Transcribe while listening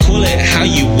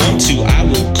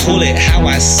call it how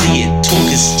I see it. Talk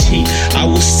is cheap. I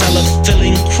will sell a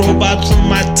filling, crowbars on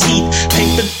my teeth.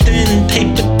 Paper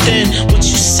thin. What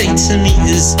you say to me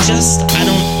is just, I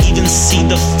don't even see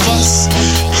the fuss.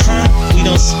 Huh? We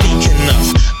don't speak enough.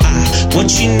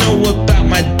 What you know about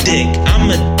my dick? I'm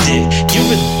a dick,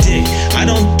 you're a dick. I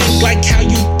don't think like how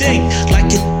you think, like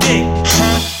a dick,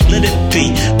 huh? Let it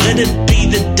be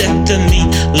the death of me.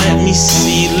 Let me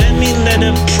see, let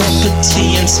a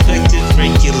property inspect it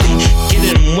regularly. Get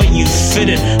in where you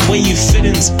fit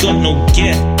in's got no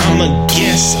get. I'm a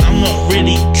guess, I'm not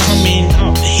really coming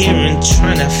up here and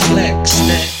trying to flex that.